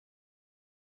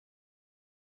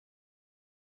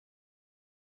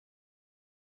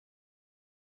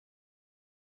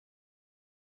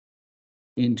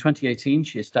in 2018,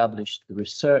 she established the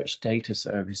Research Data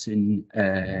Service in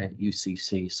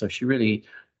UCC. So she really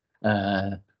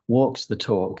walks the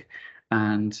talk,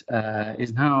 and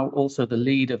is now also the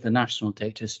lead of the National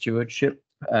Data Stewardship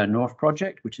North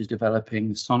project, which is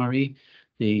developing SONRAI,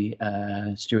 the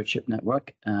stewardship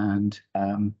network. And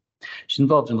she's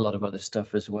involved in a lot of other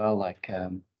stuff as well, like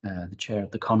the chair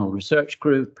of the Connell Research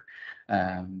Group,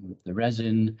 the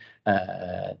Resin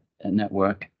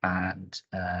network, and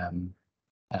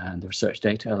the Research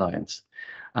Data Alliance.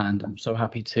 And I'm so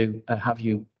happy to have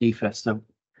you, Aoife. So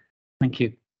thank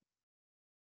you.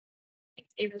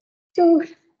 So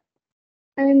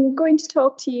I'm going to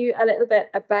talk to you a little bit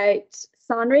about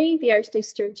SONRAI, the Irish Data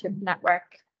Stewardship Network,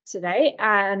 today,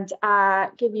 and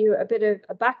give you a bit of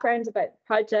a background about the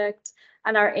project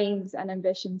and our aims and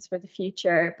ambitions for the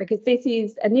future, because this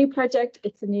is a new project,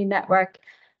 it's a new network,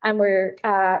 and we're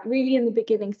really in the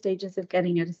beginning stages of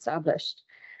getting it established.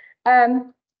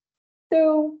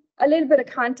 So a little bit of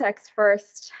context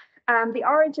first. The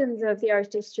origins of the Irish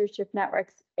Data Stewardship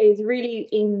Networks is really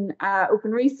in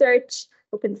open research,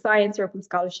 open science, or open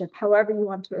scholarship, however you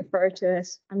want to refer to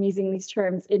it. I'm using these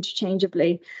terms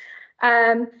interchangeably.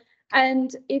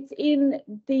 And it's in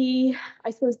the, I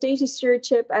suppose, data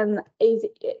stewardship, and is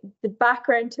the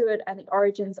background to it and the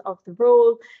origins of the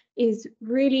role is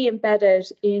really embedded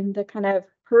in the kind of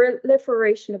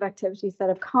proliferation of activities that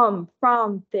have come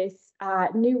from this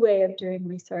new way of doing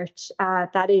research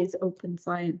that is open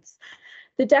science.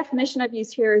 The definition I've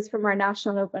used here is from our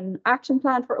National Open Action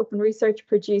Plan for Open Research,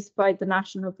 produced by the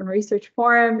National Open Research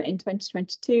Forum in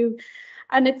 2022.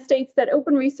 And it states that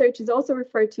open research is also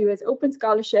referred to as open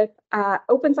scholarship,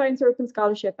 open science or open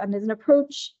scholarship, and is an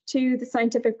approach to the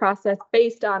scientific process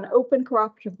based on open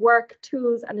cooperative work,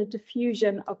 tools, and a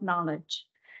diffusion of knowledge.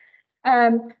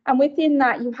 And within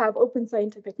that, you have open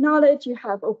scientific knowledge, you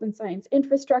have open science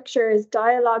infrastructures,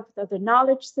 dialogue with other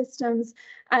knowledge systems,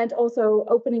 and also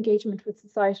open engagement with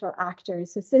societal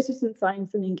actors, so citizen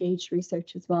science and engaged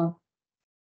research as well.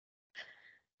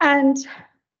 And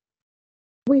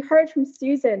we heard from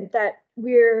Susan that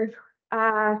we're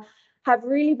have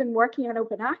really been working on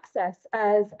open access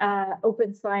as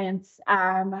open science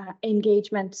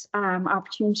engagement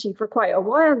opportunity for quite a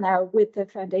while now, with the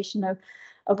foundation of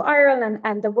Ireland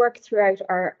and the work throughout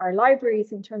our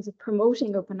libraries in terms of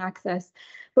promoting open access.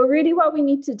 But really what we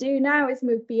need to do now is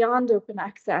move beyond open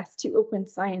access to open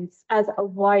science as a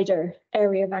wider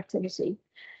area of activity.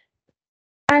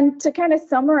 And to kind of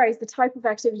summarize the type of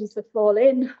activities that fall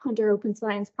in under open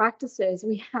science practices,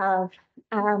 we have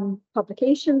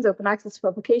publications, open access to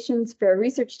publications, fair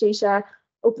research data,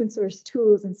 open source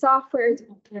tools and software,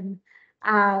 open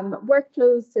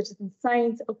workflows, citizen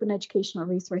science, open educational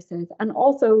resources, and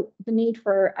also the need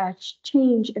for a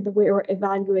change in the way we're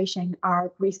evaluating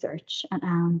our research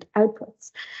and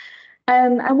outputs.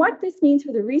 And what this means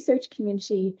for the research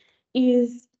community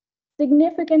is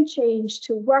significant change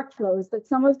to workflows that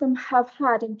some of them have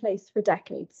had in place for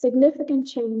decades, significant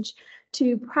change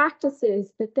to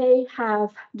practices that they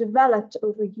have developed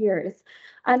over years,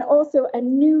 and also a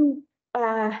new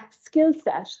skill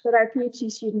set that our PhD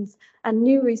students and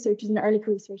new researchers and early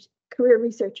career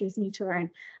researchers need to learn.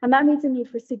 And that means a need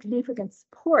for significant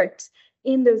support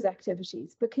in those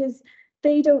activities, because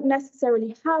they don't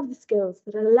necessarily have the skills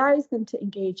that allows them to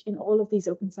engage in all of these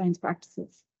open science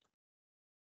practices.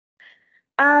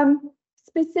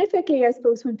 Specifically, I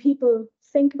suppose, when people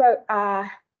think about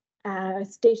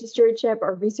data stewardship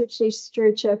or research data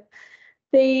stewardship,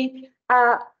 they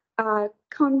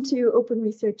come to open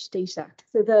research data.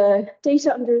 So the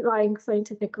data underlying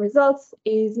scientific results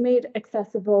is made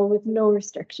accessible with no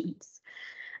restrictions.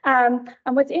 And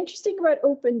what's interesting about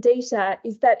open data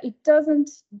is that it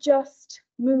doesn't just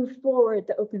move forward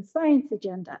the open science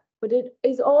agenda, but it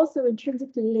is also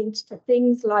intrinsically linked to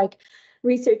things like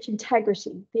research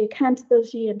integrity, the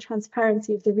accountability and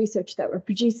transparency of the research that we're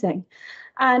producing.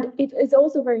 And it is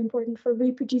also very important for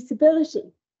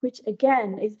reproducibility, which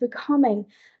again is becoming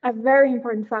a very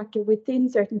important factor within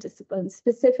certain disciplines,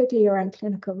 specifically around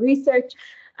clinical research,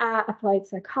 applied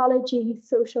psychology,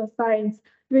 social science.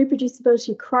 The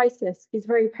reproducibility crisis is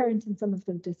very apparent in some of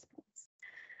those disciplines,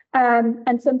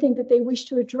 and something that they wish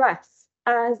to address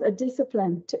as a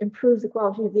discipline to improve the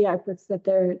quality of the outputs that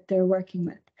they're working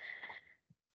with.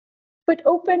 But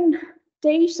open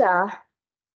data,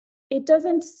 it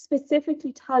doesn't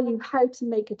specifically tell you how to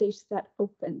make a data set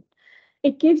open.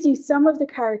 It gives you some of the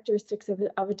characteristics of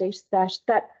a data set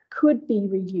that could be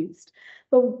reused.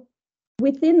 But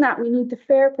within that, we need the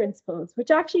FAIR principles,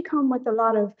 which actually come with a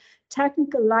lot of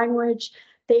technical language.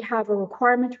 they have a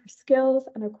requirement for skills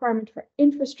and a requirement for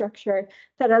infrastructure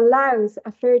that allows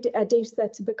a data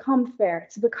set to become fair,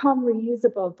 to become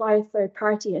reusable by a third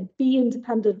party and be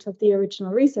independent of the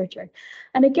original researcher.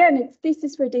 And again, this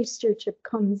is where data stewardship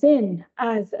comes in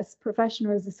as a profession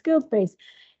or as a skills base.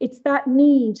 It's that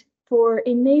need for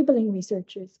enabling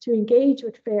researchers to engage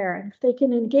with FAIR. And if they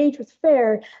can engage with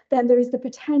FAIR, then there is the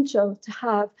potential to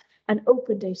have an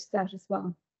open data set as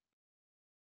well.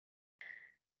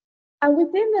 And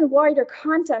within the wider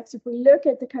context, if we look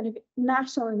at the kind of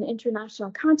national and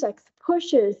international context,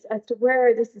 pushes as to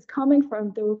where this is coming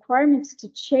from, the requirements to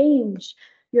change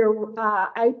your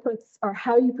outputs or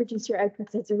how you produce your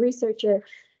outputs as a researcher,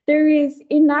 there is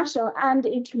in national and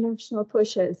international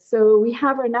pushes. So we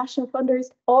have our national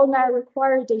funders all now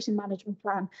require a data management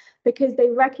plan because they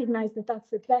recognize that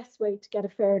that's the best way to get a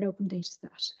fair and open data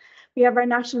set. We have our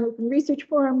National Open Research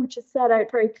Forum, which has set out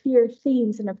very clear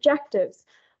themes and objectives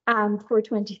for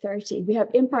 2030. We have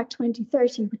Impact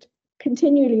 2030, which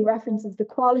continually references the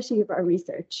quality of our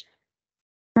research.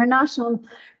 Our National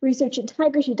Research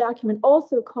Integrity document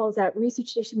also calls out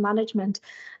research data management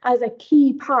as a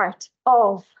key part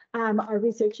of our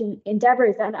research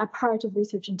endeavours and a part of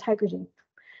research integrity.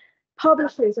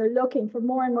 Publishers are looking for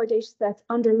more and more data sets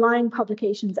underlying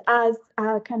publications as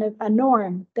a kind of a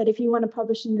norm, that if you want to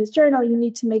publish in this journal, you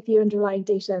need to make the underlying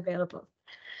data available.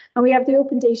 And we have the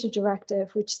Open Data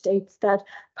Directive, which states that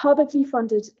publicly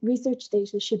funded research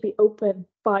data should be open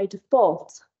by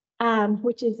default,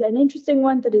 which is an interesting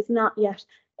one that is not yet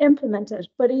implemented,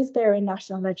 but is there in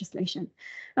national legislation.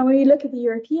 And when we look at the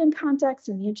European context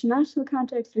and the international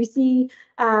context, we see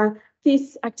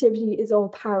this activity is all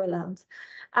paralleled.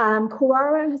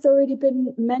 COARA has already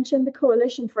been mentioned, the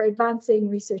Coalition for Advancing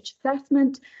Research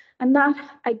Assessment, and that,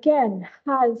 again,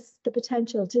 has the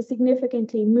potential to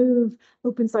significantly move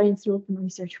open science and open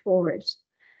research forward.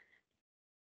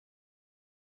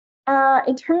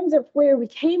 In terms of where we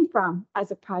came from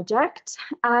as a project,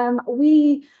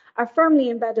 we are firmly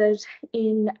embedded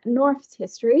in North's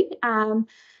history.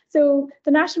 So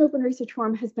the National Open Research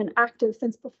Forum has been active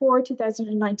since before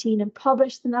 2019 and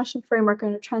published the National Framework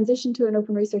on a Transition to an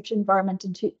Open Research Environment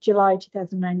in July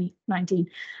 2019.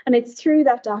 And it's through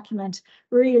that document,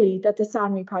 really, that the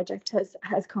SONRAI project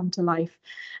has come to life.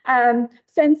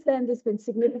 Since then, there's been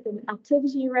significant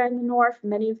activity around the North.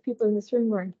 Many of the people in this room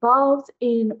were involved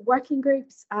in working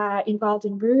groups, involved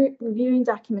in reviewing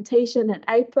documentation and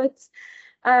outputs.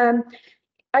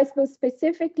 I suppose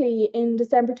specifically in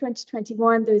December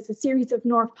 2021, there's a series of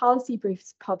North policy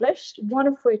briefs published, one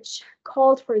of which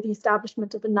called for the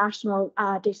establishment of a national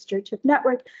data stewardship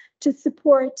network to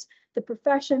support the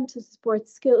profession, to support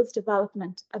skills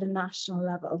development at a national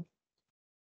level.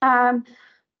 I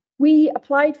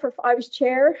was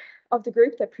chair of the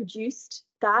group that produced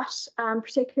that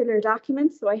particular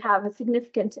document, so I have a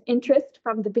significant interest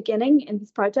from the beginning in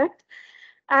this project.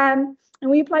 And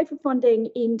we applied for funding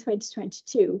in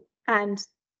 2022, and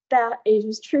that it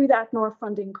was through that North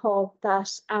funding call that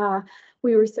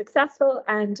we were successful,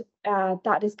 and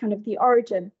that is kind of the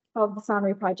origin of the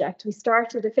SONRAI project. We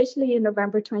started officially in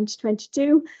November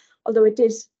 2022, although it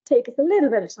did take us a little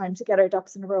bit of time to get our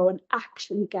ducks in a row and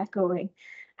actually get going.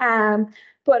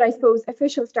 But I suppose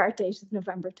official start date is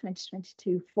November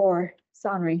 2022 for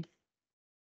SONRAI.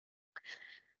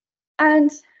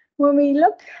 And when we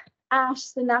look at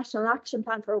the National Action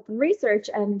Plan for Open Research,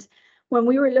 and when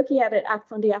we were looking at it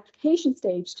from the application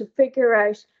stage to figure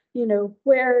out,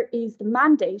 where is the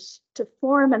mandate to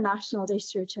form a national data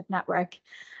stewardship network,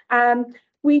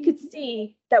 we could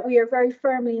see that we are very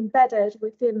firmly embedded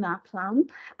within that plan,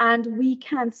 and we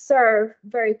can serve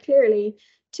very clearly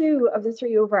two of the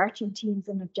three overarching themes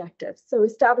and objectives. So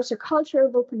establish a culture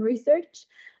of open research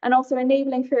and also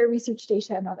enabling fair research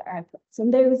data and other outputs.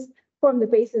 And those form the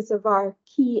basis of our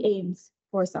key aims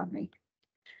for SONRAI.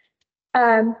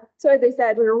 So as I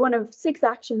said, we were one of 6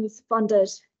 actions funded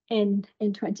in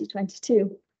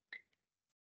 2022.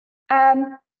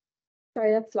 Sorry,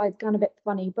 that slide's gone a bit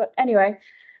funny, but anyway,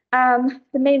 the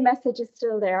main message is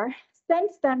still there.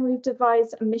 Since then, we've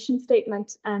devised a mission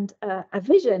statement and a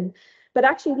vision, but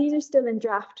actually these are still in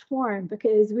draft form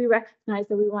because we recognize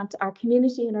that we want our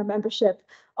community and our membership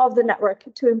of the network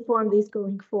to inform these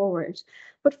going forward.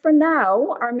 But for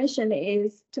now, our mission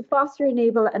is to foster,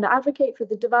 enable and advocate for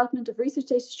the development of research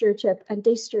data stewardship and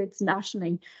data stewards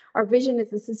nationally. Our vision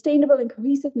is a sustainable and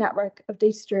cohesive network of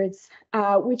data stewards,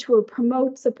 which will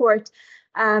promote, support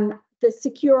the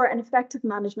secure and effective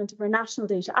management of our national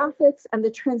data assets and the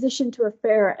transition to a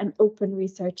fair and open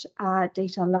research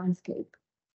data landscape.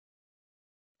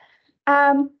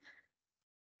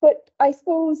 But I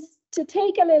suppose to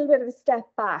take a little bit of a step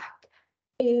back,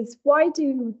 is, why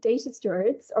do data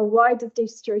stewards, or why does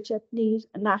data stewardship need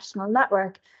a national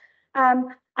network?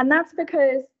 And that's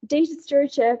because data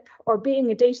stewardship, or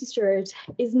being a data steward,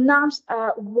 is not a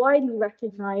widely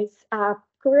recognized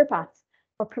career path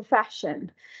or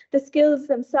profession. The skills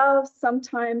themselves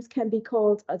sometimes can be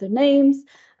called other names.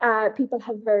 People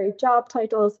have varied job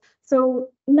titles. So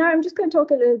now I'm just going to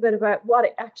talk a little bit about what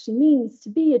it actually means to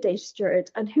be a data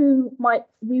steward and who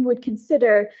we would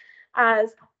consider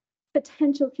as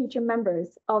potential future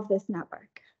members of this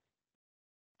network.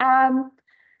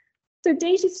 So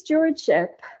data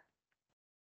stewardship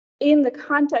in the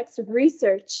context of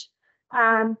research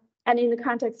and in the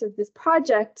context of this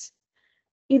project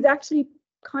is actually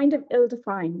kind of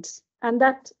ill-defined, and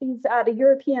that is at a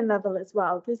European level as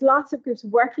well. There's lots of groups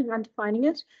working on defining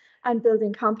it and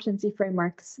building competency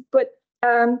frameworks, but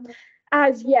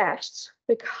as yet,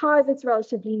 because it's a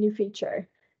relatively new feature,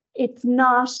 it's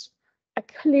not a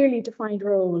clearly defined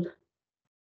role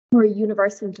or a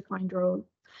universally defined role.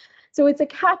 So it's a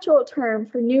catch-all term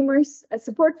for numerous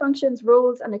support functions,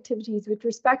 roles, and activities with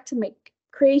respect to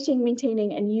creating,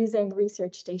 maintaining, and using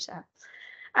research data.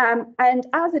 And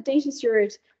as a data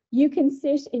steward, you can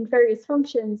sit in various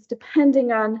functions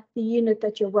depending on the unit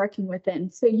that you're working within.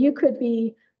 So you could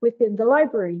be within the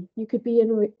library, you could be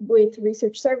with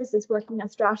research services working on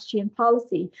strategy and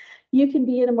policy. You can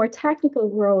be in a more technical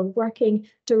role working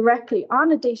directly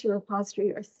on a data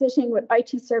repository, or sitting with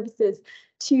IT services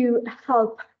to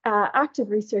help active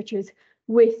researchers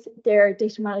with their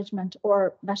data management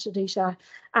or metadata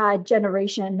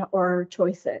generation or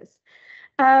choices.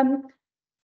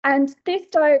 And this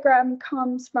diagram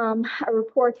comes from a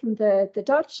report from the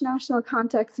Dutch national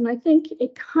context, and I think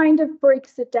it kind of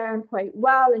breaks it down quite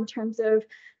well in terms of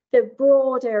the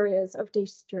broad areas of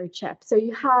data stewardship. So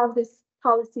you have this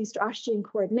policy, strategy, and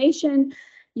coordination,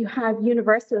 you have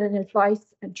universal and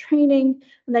advice and training,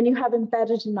 and then you have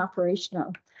embedded and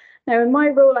operational. Now, in my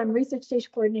role, I'm research data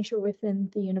coordinator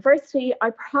within the university. I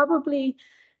probably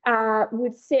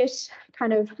would sit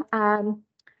kind of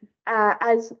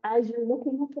as you're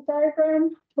looking at the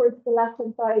diagram towards the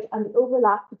left-hand side, and the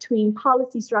overlap between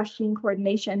policy, strategy, and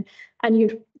coordination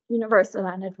and universal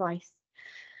and advice.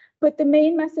 But the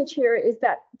main message here is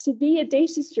that to be a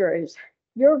data steward,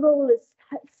 your role is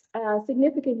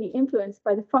significantly influenced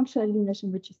by the functional unit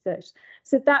in which you sit.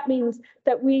 So that means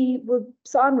that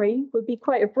SONRAI would be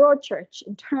quite a broad church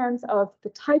in terms of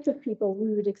the type of people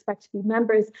we would expect to be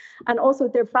members, and also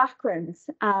their backgrounds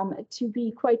to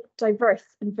be quite diverse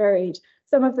and varied.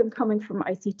 Some of them coming from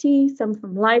ICT, some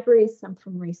from libraries, some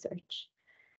from research.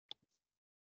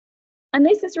 And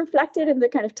this is reflected in the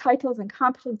kind of titles and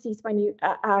competencies when you,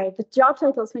 the job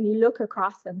titles when you look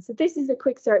across them. So this is a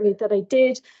quick survey that I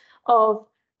did of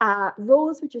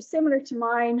roles which are similar to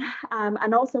mine,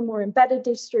 and also more embedded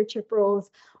data stewardship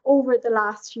roles over the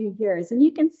last few years. And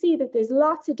you can see that there's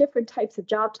lots of different types of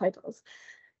job titles.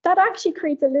 That actually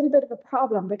creates a little bit of a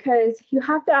problem, because you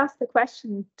have to ask the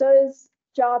question, does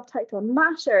job title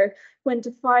matter when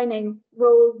defining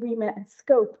role, remit, and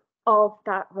scope of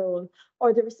that role,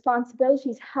 or the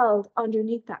responsibilities held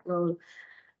underneath that role?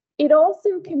 It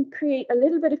also can create a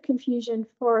little bit of confusion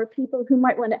for people who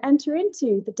might want to enter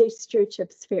into the data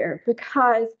stewardship sphere,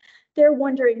 because they're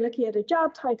wondering, looking at a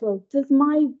job title, do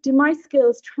my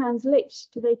skills translate?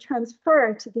 Do they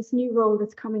transfer to this new role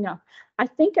that's coming up? I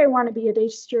think I want to be a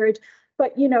data steward,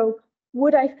 but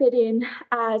would I fit in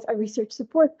as a research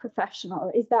support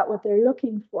professional? Is that what they're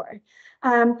looking for?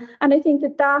 And I think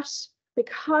that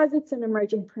because it's an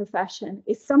emerging profession,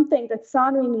 is something that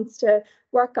SONRAI needs to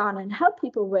work on and help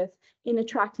people with in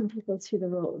attracting people to the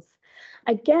roles.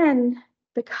 Again,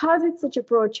 because it's such a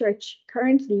broad church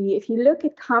currently, if you look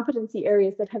at competency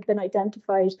areas that have been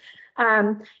identified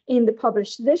in the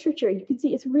published literature, you can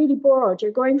see it's really broad.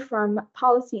 You're going from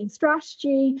policy and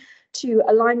strategy to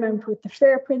alignment with the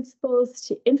FAIR principles,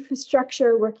 to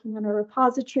infrastructure, working on a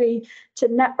repository, to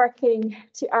networking,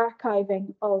 to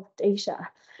archiving of data.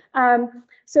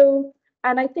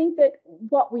 And I think that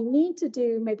what we need to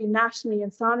do maybe nationally,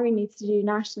 and SONRAI needs to do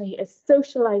nationally, is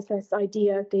socialize this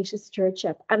idea of data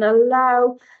stewardship and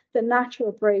allow the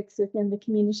natural breaks within the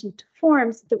community to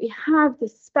form, so that we have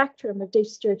this spectrum of data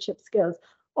stewardship skills,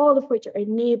 all of which are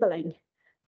enabling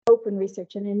open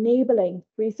research and enabling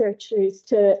researchers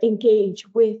to engage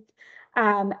with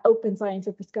open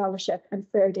scientific scholarship and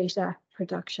fair data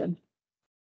production.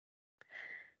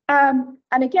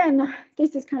 And again,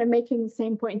 this is kind of making the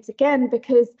same points again,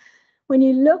 because when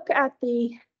you look at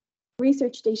the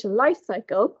research data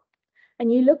lifecycle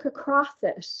and you look across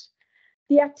it,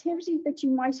 the activities that you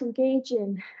might engage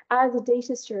in as a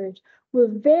data steward will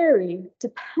vary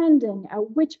depending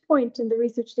at which point in the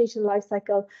research data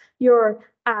lifecycle you're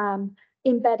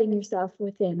embedding yourself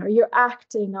within, or you're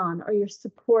acting on, or you're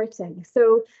supporting.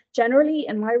 So generally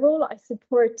in my role, I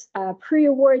support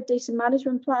pre-award data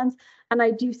management plans, and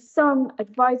I do some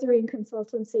advisory and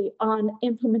consultancy on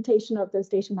implementation of those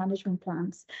data management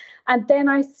plans. And then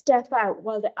I step out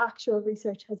while the actual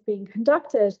research has been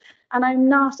conducted, and I'm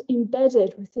not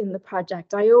embedded within the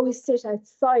project. I always sit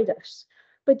outside it.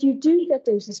 But you do get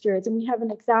data stewards, and we have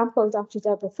an example, Dr.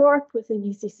 Deborah Thorpe within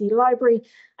UCC Library,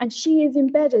 and she is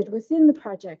embedded within the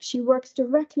project. She works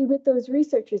directly with those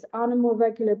researchers on a more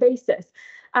regular basis,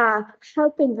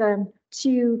 helping them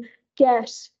to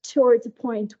get towards a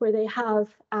point where they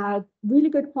have really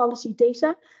good quality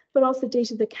data, but also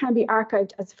data that can be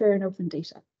archived as fair and open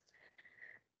data.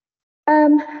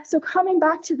 So coming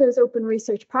back to those open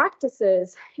research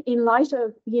practices, in light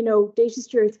of, data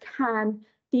stewards can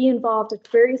be involved at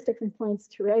various different points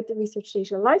throughout the research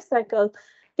data lifecycle,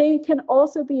 they can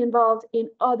also be involved in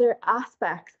other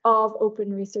aspects of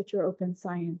open research or open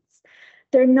science.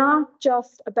 They're not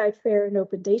just about fair and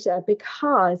open data,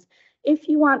 because if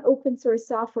you want open source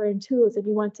software and tools and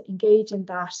you want to engage in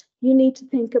that, you need to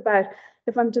think about,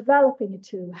 if I'm developing a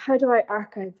tool, how do I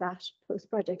archive that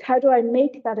post-project? How do I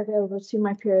make that available to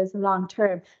my peers long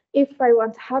term if I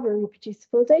want to have a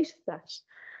reproducible data set?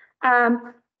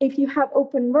 If you have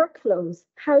open workflows,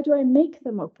 how do I make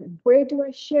them open? Where do I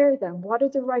share them? What are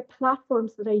the right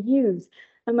platforms that I use?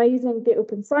 Am I using the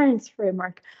open science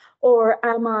framework? Or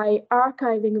am I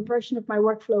archiving a version of my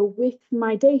workflow with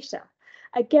my data?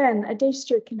 Again, a data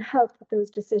steward can help with those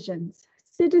decisions.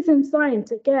 Citizen science,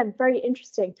 again, very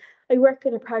interesting. I work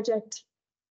in a project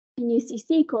in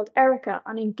UCC called ERICA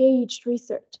on engaged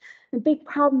research. The big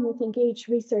problem with engaged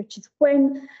research is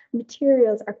when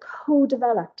materials are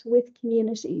co-developed with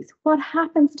communities. What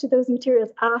happens to those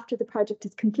materials after the project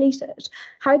is completed?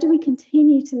 How do we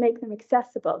continue to make them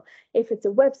accessible, if it's a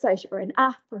website or an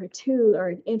app or a tool or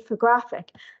an infographic?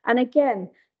 And again,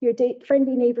 your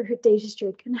friendly neighborhood data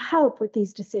steward can help with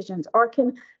these decisions, or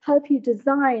can help you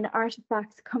design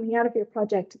artifacts coming out of your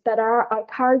project that are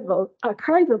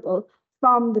archivable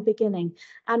from the beginning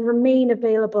and remain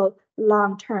available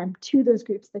long-term to those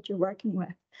groups that you're working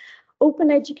with. Open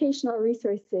educational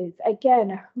resources,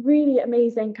 again, really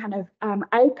amazing kind of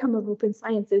outcome of open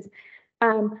sciences.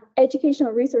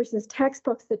 Educational resources,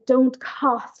 textbooks that don't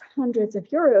cost hundreds of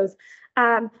euros,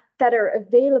 that are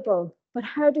available, but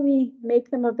how do we make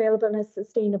them available in a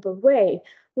sustainable way?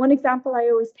 One example I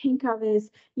always think of is,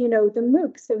 the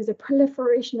MOOCs. There was a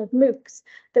proliferation of MOOCs.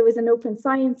 There was an open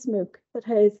science MOOC that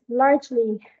has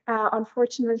largely,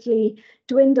 unfortunately,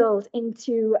 dwindled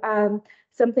into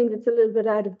something that's a little bit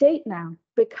out of date now,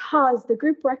 because the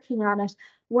group working on it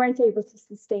weren't able to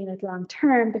sustain it long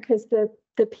term, because the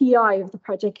PI of the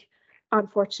project,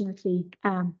 unfortunately,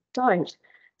 died.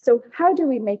 So how do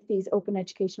we make these open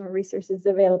educational resources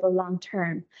available long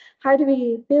term? How do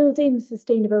we build in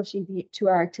sustainability to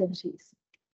our activities?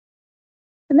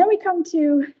 And then we come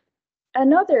to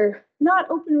another, not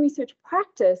open research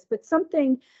practice, but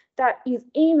something that is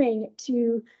aiming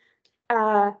to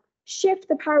shift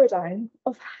the paradigm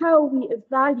of how we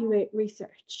evaluate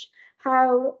research,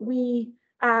 how we,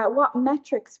 what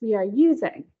metrics we are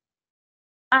using.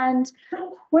 And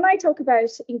when I talk about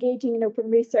engaging in open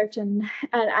research and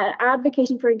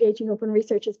advocating for engaging open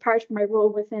research as part of my role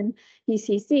within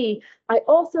UCC, I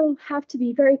also have to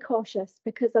be very cautious,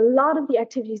 because a lot of the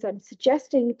activities I'm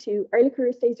suggesting to early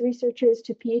career stage researchers,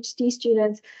 to PhD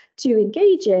students to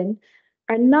engage in,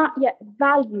 are not yet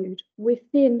valued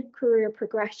within career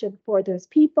progression for those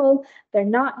people. They're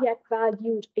not yet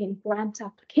valued in grant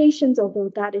applications, although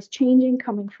that is changing,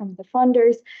 coming from the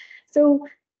funders. So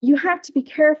you have to be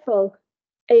careful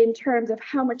in terms of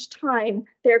how much time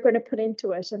they're going to put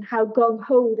into it and how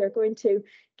gung-ho they're going to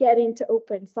get into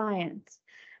open science,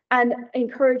 and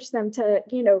encourage them to,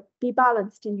 be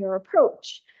balanced in your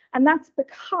approach. And that's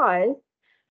because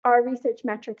our research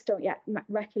metrics don't yet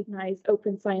recognize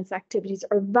open science activities,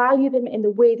 or value them in the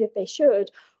way that they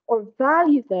should, or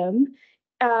value them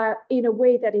in a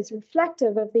way that is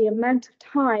reflective of the amount of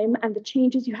time and the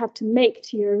changes you have to make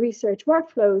to your research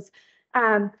workflows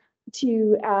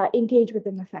to engage with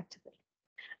them effectively.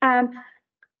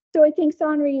 So I think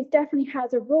SONRAI definitely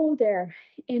has a role there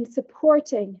in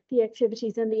supporting the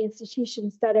activities and the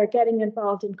institutions that are getting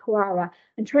involved in COARA,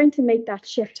 and trying to make that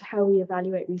shift to how we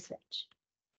evaluate research.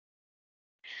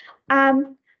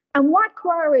 And what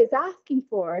COARA is asking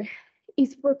for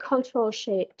is for cultural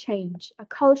change, a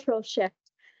cultural shift.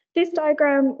 This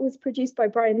diagram was produced by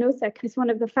Brian Nosek, who's one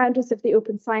of the founders of the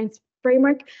Open Science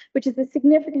framework, which is a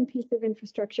significant piece of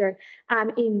infrastructure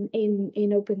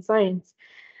in open science.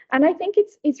 And I think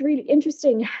it's really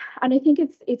interesting, and I think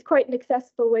it's quite an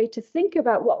accessible way to think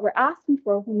about what we're asking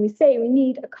for when we say we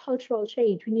need a cultural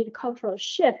change, we need a cultural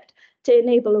shift to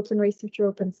enable open research or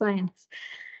open science.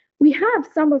 We have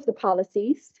some of the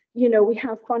policies, we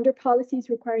have funder policies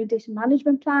requiring data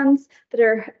management plans that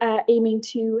are aiming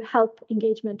to help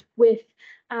engagement with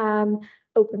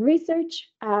open research.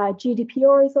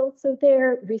 GDPR is also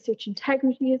there, research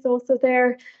integrity is also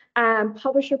there.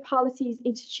 Publisher policies,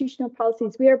 institutional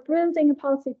policies. We are building a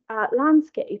policy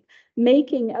landscape,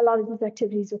 making a lot of these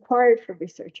activities required for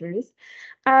researchers.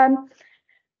 But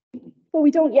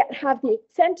we don't yet have the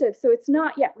incentive, so it's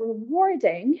not yet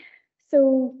rewarding.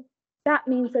 So that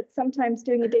means that sometimes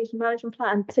doing a data management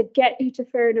plan to get you to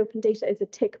fair and open data is a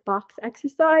tick box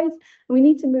exercise. And we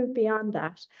need to move beyond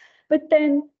that. But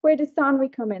then where does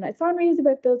SONRAI come in? SONRAI is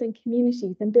about building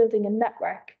communities and building a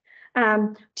network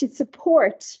to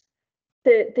support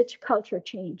the culture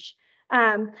change.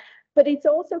 But it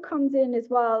also comes in as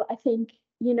well, I think,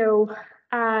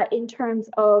 in terms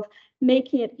of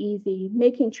making it easy,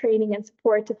 making training and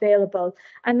support available.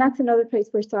 And that's another place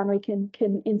where SONRAI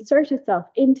can insert itself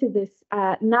into this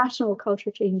national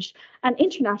culture change and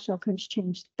international culture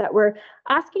change that we're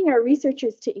asking our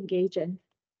researchers to engage in.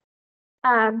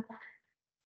 So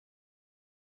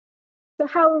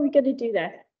how are we going to do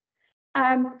that?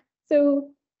 So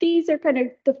these are kind of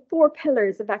the 4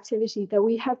 pillars of activity that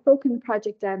we have broken the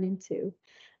project down into.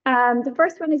 The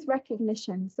first one is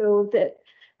recognition. So the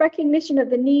recognition of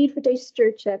the need for data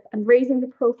stewardship and raising the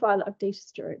profile of data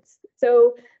stewards.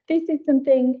 So this is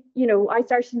something, I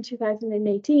started in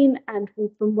 2018 and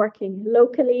we've been working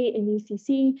locally in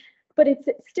UCC, but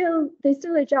there's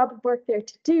still a job of work there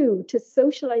to do to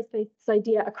socialize this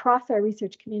idea across our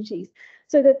research communities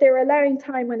so that they're allowing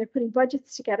time when they're putting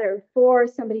budgets together for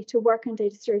somebody to work on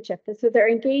data stewardship. So they're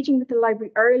engaging with the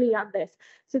library early on this.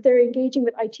 So they're engaging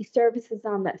with IT services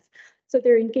on this. So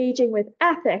they're engaging with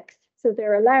ethics. So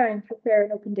they're allowing for fair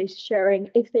and open data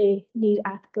sharing if they need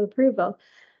ethical approval,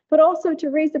 but also to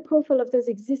raise the profile of those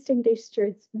existing data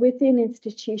stewards within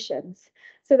institutions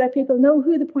so that people know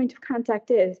who the point of contact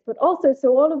is, but also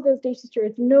so all of those data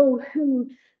stewards know who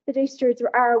the data stewards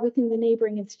are within the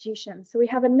neighbouring institutions. So we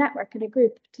have a network and a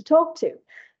group to talk to.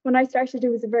 When I started, it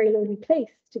was a very lonely place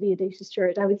to be a data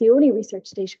steward. I was the only research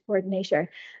data coordinator,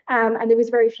 and there was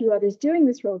very few others doing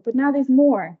this role, but now there's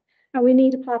more. And we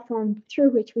need a platform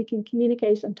through which we can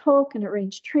communicate and talk and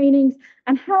arrange trainings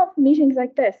and have meetings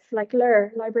like this, like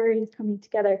LIR, librarians coming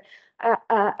together,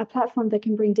 a platform that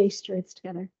can bring data stewards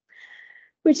together.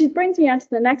 Which brings me on to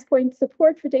the next point,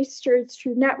 support for data stewards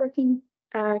through networking,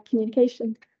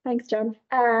 communication, thanks John,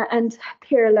 and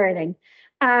peer learning.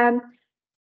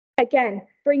 Again,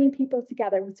 bringing people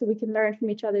together so we can learn from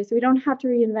each other, so we don't have to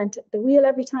reinvent the wheel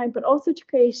every time, but also to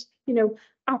create,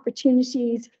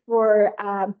 opportunities for,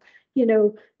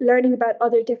 learning about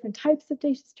other different types of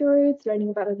data stewards, learning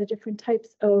about other different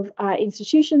types of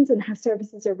institutions and how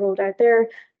services are rolled out there,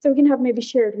 so we can have maybe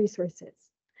shared resources.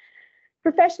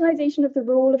 Professionalization of the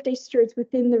role of data stewards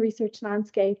within the research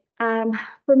landscape.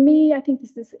 For me, I think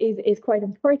this is quite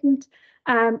important.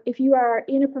 If you are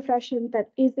in a profession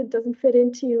that doesn't fit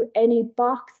into any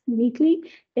box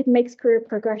neatly, it makes career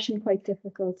progression quite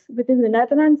difficult. Within the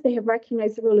Netherlands, they have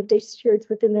recognized the role of data stewards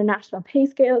within their national pay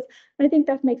scales. And I think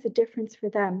that makes a difference for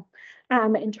them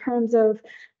in terms of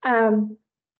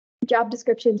job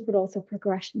descriptions, but also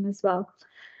progression as well.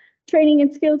 Training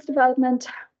and skills development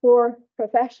for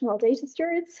professional data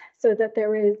stewards so that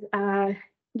there is,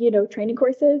 training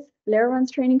courses. LIR runs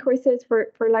training courses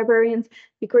for librarians. It'd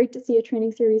be great to see a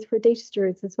training series for data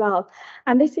stewards as well.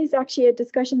 And this is actually a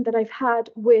discussion that I've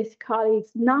had with colleagues,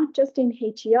 not just in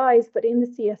HEIs, but in the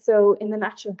CSO, in the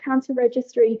National Cancer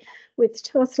Registry, with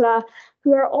TUSLA,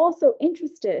 who are also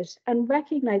interested and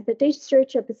recognize that data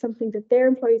stewardship is something that their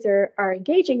employees are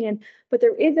engaging in, but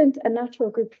there isn't a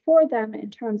natural group for them in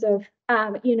terms of,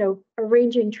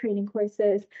 arranging training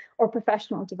courses or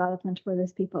professional development for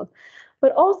those people.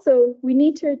 But also, we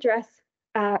need to address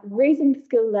raising the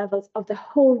skill levels of the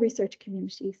whole research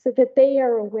community so that they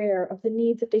are aware of the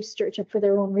needs of data stewardship for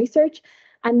their own research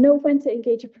and know when to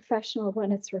engage a professional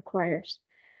when it's required.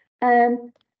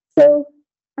 So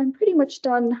I'm pretty much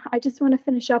done. I just want to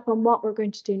finish up on what we're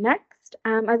going to do next.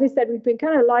 As I said, we've been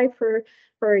kind of live for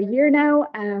a year now.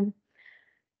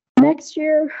 Next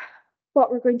year, what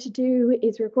we're going to do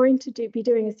is we're going to be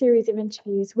doing a series of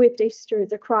interviews with data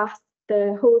stewards across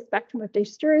the whole spectrum of data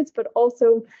stewards, but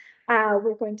also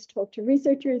We're going to talk to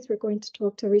researchers, we're going to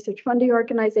talk to research funding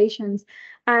organizations,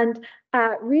 and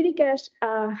really get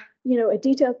a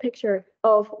detailed picture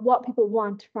of what people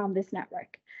want from this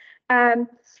network.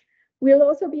 We'll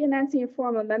also be announcing a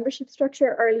formal membership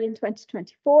structure early in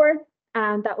 2024,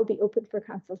 and that will be open for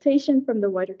consultation from the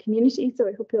wider community. So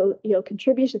I hope you'll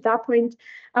contribute at that point.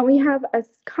 And we have a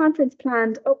conference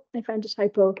planned. Oh, I found a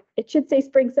typo. It should say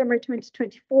spring summer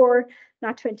 2024,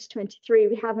 not 2023.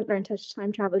 We haven't learned how to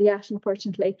time travel yet,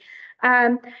 unfortunately.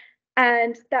 And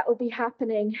that will be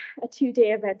happening, a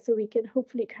 2-day event, so we can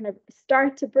hopefully kind of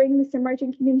start to bring this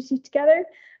emerging community together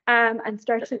and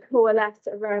start to coalesce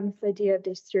around this idea of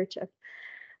data stewardship.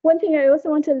 One thing I also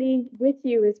want to leave with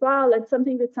you as well, and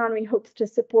something that SONRAI hopes to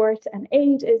support and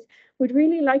aid, is we'd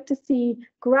really like to see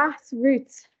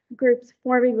grassroots groups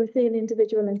forming within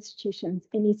individual institutions.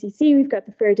 In UCC, we've got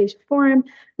the Fair Data Forum,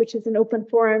 which is an open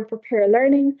forum for peer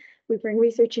learning. We bring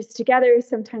researchers together.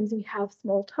 Sometimes we have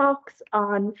small talks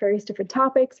on various different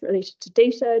topics related to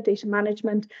data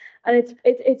management, and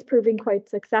it's proving quite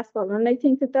successful. And I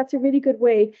think that that's a really good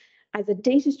way as a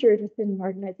data steward within an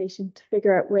organization to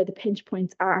figure out where the pinch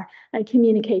points are and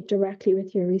communicate directly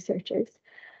with your researchers.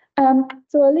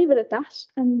 So I'll leave it at that,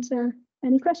 and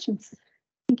any questions?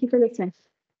 Thank you for listening.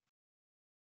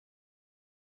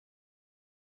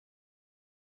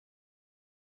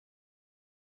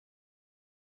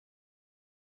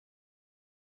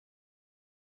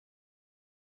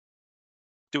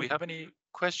 Do we have any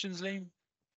questions, Liam,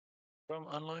 from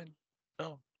online?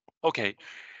 No. Okay.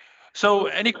 So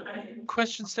any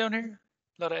questions down here?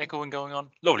 A lot of echoing going on.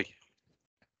 Lovely.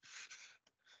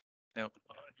 Now,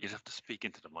 you'd have to speak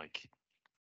into the mic.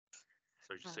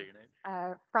 Sorry, just say your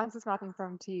name. Frances Matting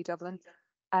from TU Dublin.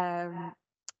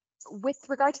 With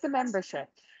regard to the membership,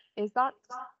 is that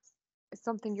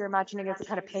something you're imagining as a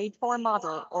kind of paid for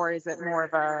model, or is it more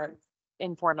of a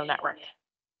informal network?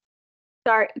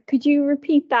 Sorry, could you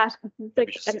repeat that?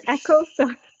 Like an echo?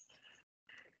 So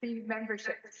the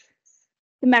membership.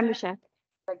 The membership.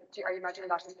 Like, are you imagining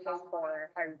that as paid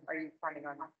for? How are you planning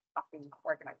on that being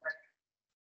organized?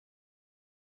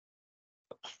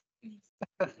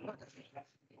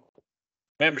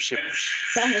 Membership.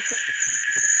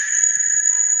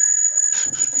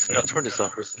 I'll turn this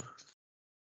off.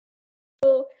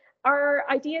 So our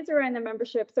ideas around the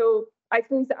membership. So I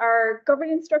suppose our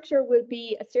governance structure will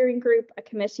be a steering group, a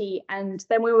committee, and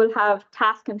then we will have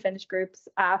task and finish groups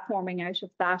forming out of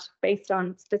that based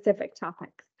on specific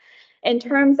topics. In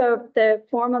terms of the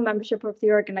formal membership of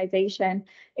the organisation,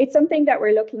 it's something that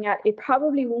we're looking at. It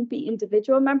probably won't be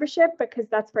individual membership because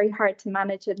that's very hard to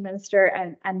manage, administer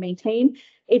and maintain.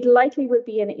 It likely will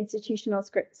be an institutional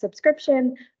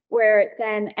subscription where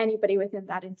then anybody within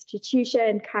that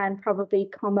institution can probably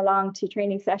come along to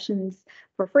training sessions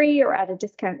for free or at a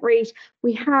discount rate.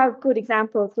 We have good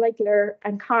examples like LIR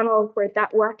and Connell where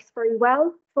that works very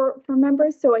well for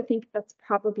members. So I think that's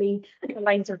probably the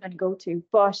lines we're going to go to.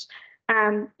 But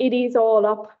it is all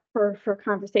up for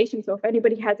conversation. So if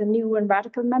anybody has a new and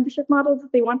radical membership model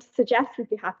that they want to suggest, we'd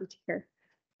be happy to hear.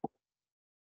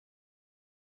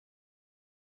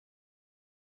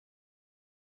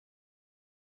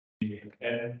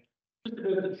 Just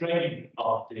about the training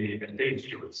of the data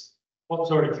stewards. What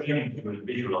sort of training do we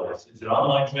visualize? Is it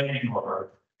online training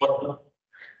or what?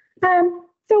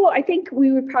 So I think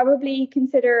we would probably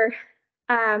consider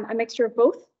a mixture of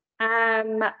both.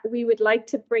 We would like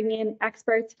to bring in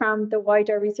experts from the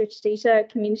wider research data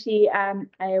community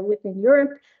within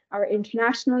Europe or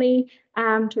internationally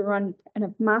to run kind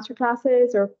of master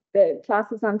classes or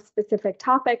classes on specific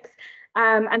topics.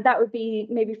 And that would be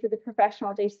maybe for the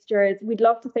professional data stewards. We'd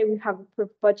love to say we have a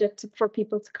budget for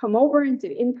people to come over and do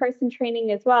in-person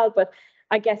training as well, but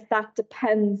I guess that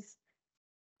depends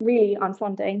really on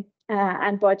funding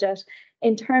and budget.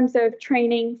 In terms of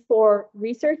training for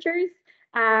researchers,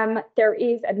 there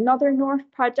is another North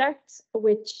project,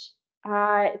 which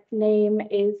its name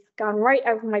is gone right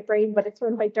out of my brain, but it's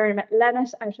run by Dermot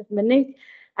Lennett out of Maynooth.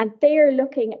 And they are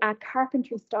looking at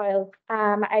carpentry style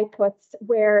outputs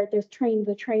where there's train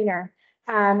the trainer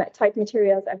type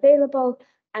materials available,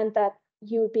 and that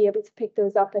you would be able to pick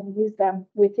those up and use them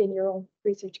within your own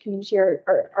research community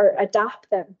or adapt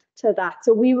them to that.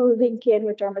 So we will link in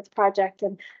with Dermot's project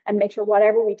and make sure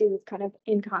whatever we do is kind of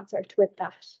in concert with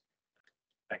that.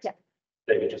 Thanks. Yeah.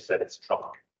 David just said it's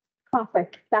truck.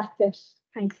 Perfect. That's it.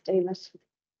 Thanks, David.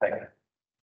 Thank you.